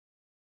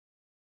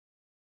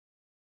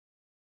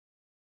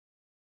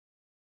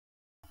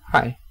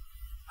Hi,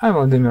 I'm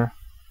Vladimir,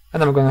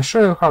 and I'm gonna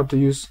show you how to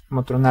use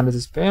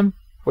MotorAnalysis-PM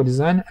for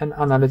design and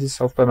analysis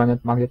of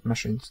permanent magnet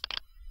machines.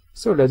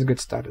 So let's get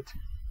started.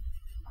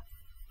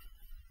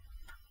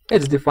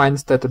 Let's define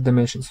stator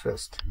dimensions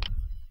first.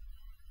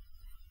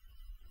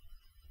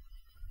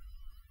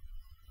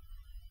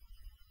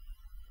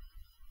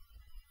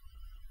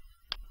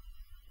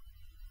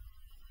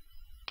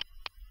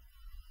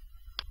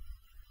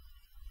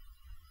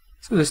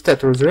 So the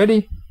stator is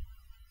ready,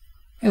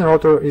 and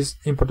rotor is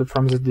imported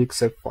from the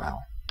DXF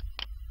file.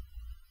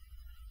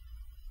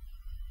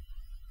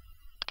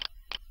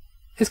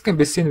 As can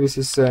be seen, this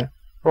is a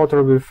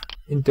rotor with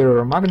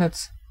interior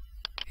magnets.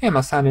 I'm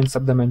assigning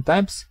subdomain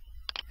types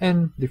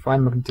and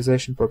define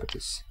magnetization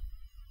properties.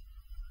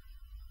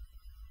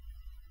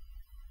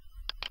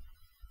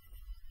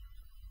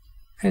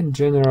 And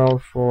general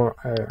for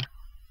air.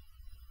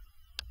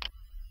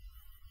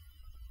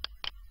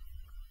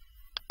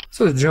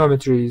 So the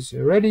geometry is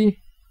ready,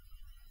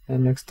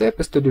 and next step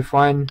is to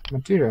define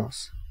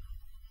materials.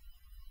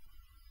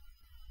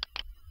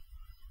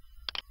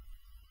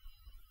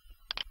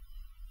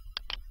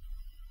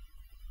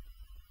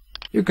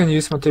 You can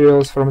use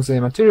materials from the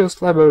materials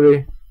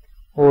library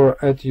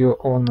or add your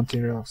own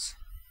materials.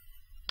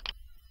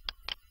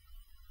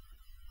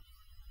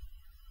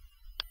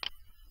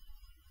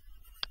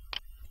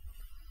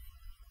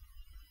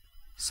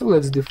 So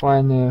let's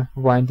define a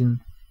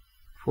winding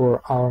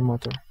for our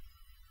motor.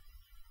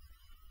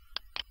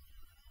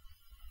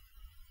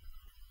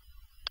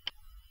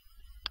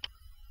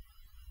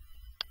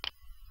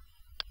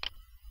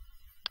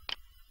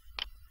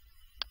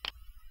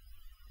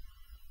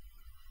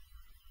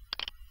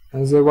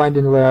 The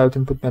winding layout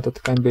input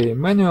method can be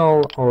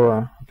manual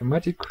or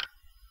automatic.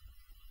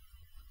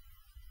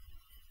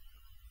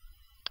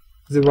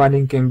 The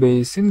winding can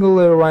be single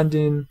layer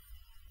winding,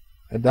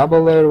 a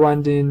double layer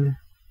winding,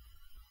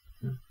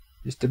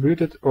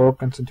 distributed or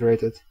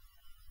concentrated.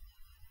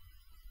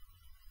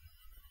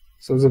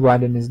 So the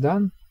winding is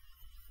done.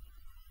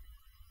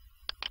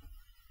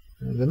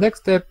 And the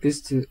next step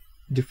is to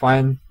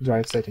define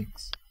drive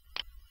settings.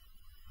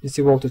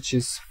 DC voltage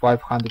is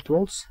 500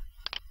 volts.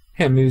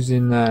 I'm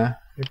using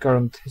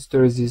recurrent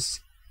hysteresis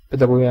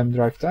PWM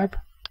drive type.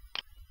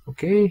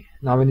 Okay,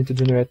 now we need to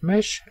generate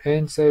mesh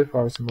and save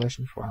our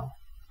simulation file.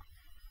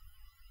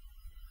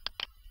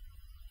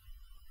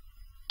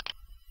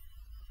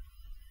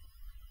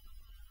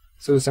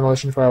 So the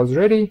simulation file is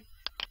ready,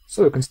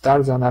 so we can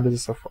start the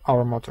analysis of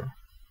our motor.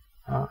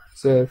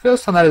 The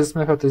first analysis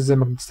method is the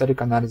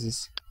magnetic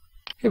analysis.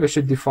 Here we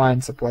should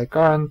define supply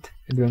current,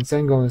 advance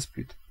angle, and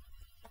speed.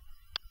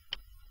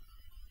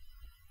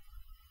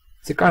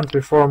 The current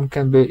reform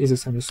can be either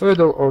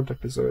sinusoidal or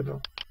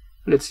trapezoidal.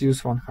 Let's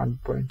use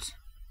 100 points.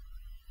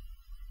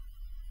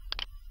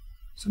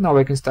 So now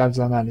we can start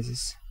the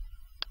analysis.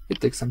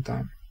 It takes some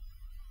time.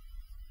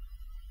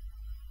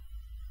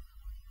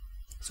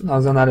 So now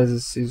the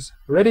analysis is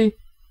ready,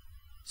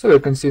 so we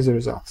can see the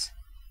results.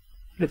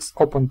 Let's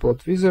open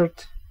Plot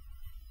Wizard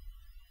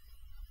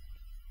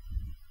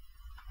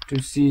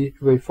to see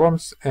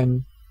waveforms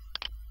and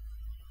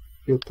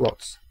field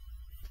plots.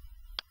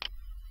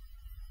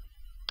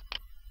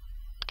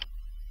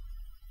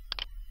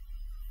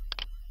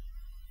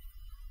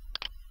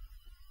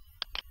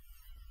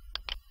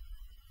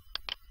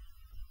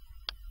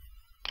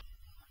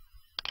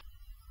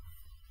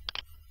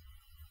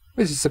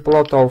 This is a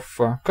plot of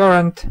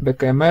current, back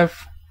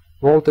EMF,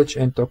 voltage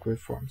and torque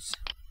waveforms.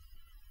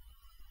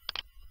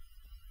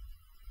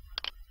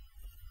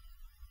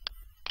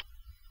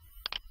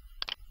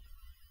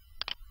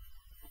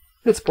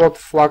 Let's plot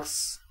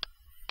flux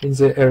in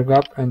the air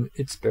gap and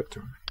its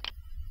spectrum.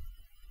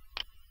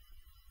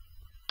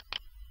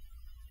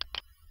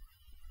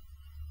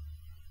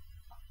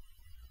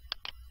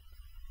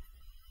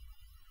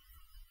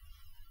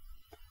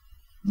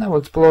 Now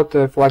let's plot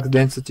a flux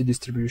density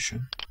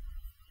distribution.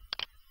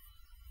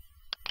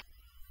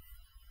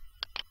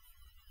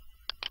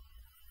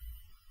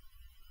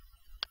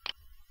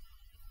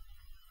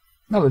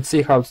 Now let's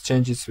see how it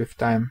changes with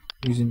time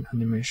using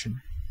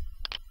animation.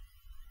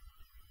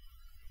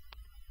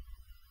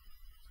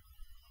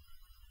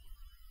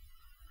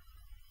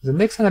 The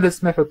next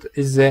analysis method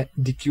is the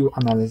DQ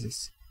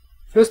analysis.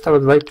 First, I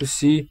would like to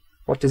see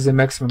what is the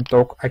maximum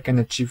torque I can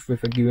achieve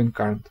with a given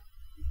current.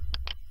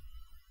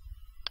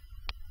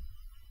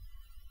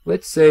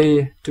 Let's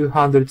say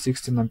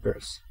 216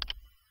 amperes.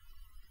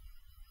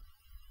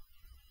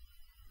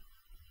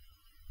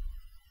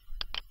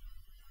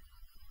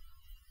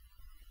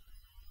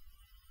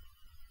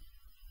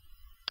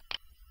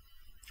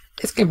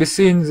 As can be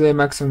seen, the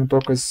maximum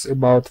torque is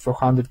about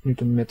 400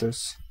 Newton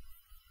meters,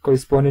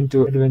 corresponding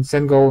to an advance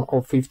angle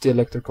of 50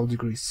 electrical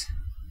degrees.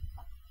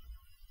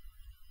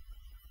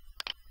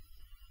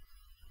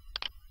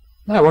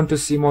 Now I want to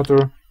see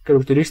motor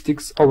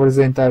characteristics over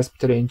the entire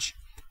speed range,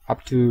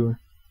 up to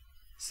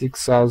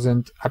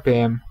 6000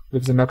 RPM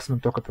with the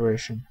maximum torque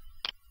operation.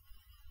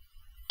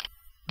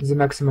 The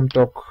maximum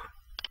torque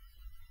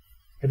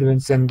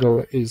advance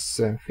angle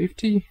is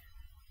 50.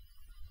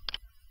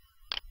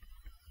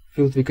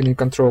 field we can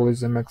control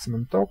is the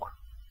maximum torque.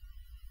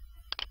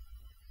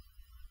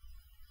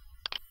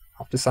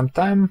 After some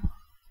time,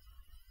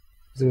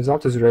 the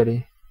result is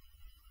ready.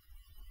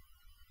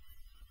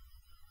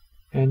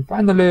 And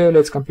finally,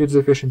 let's compute the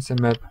efficiency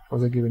map for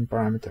the given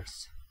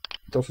parameters.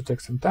 It also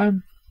takes some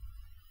time.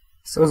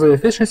 So the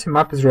efficiency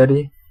map is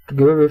ready,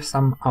 together with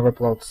some other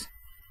plots.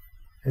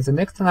 And the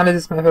next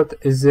analysis method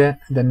is the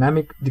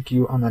dynamic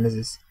DQ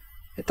analysis.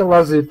 It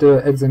allows you to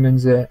examine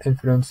the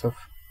influence of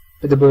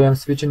PWM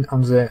switching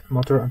on the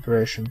motor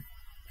operation.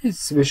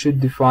 It's we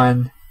should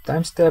define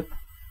time step,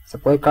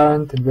 supply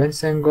current,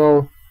 advance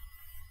angle,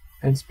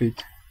 and speed.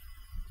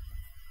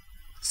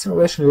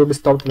 Simulation will be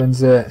stopped when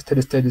the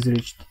steady state is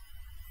reached.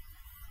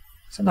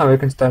 So now we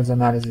can start the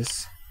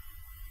analysis.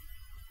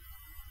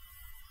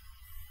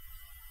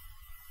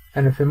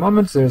 And in a few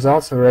moments the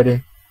results are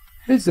ready.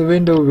 Here's the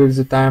window with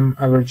the time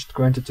averaged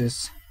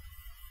quantities.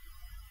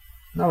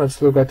 Now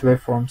let's look at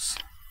waveforms.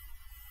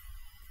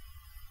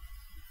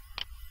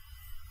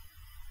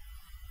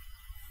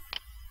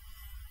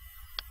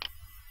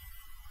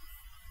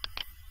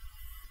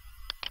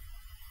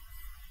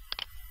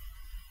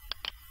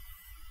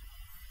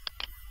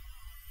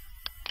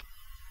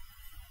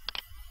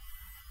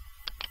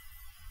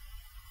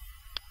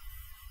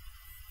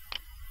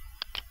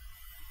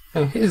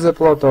 And here's a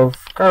plot of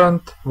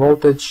current,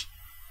 voltage,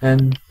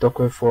 and torque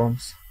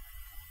waveforms.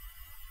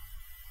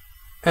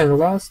 And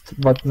last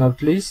but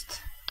not least,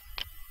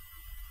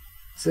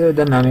 the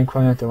dynamic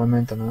finite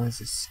element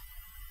analysis.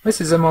 This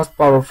is the most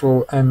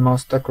powerful and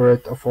most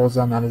accurate of all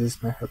the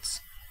analysis methods.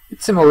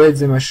 It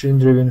simulates the machine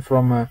driven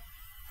from a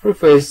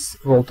three-phase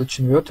voltage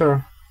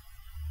inverter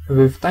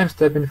with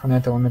time-stepping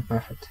finite element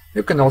method.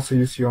 You can also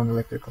use your own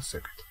electrical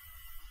circuit.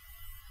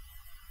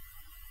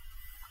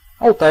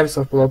 All types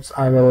of plots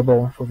are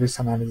available for this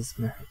analysis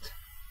method.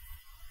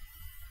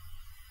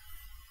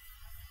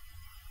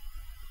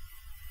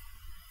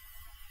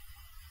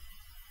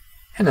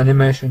 And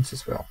animations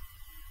as well.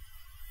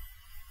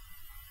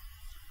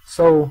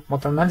 So,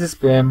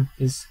 MotorAnalysis-PM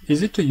is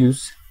easy to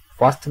use,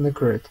 fast and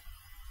accurate,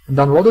 and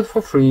downloaded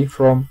for free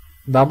from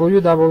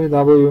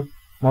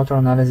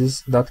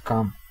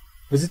www.motoranalysis.com.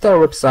 Visit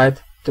our website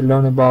to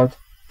learn about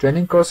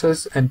training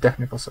courses and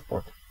technical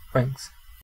support. Thanks.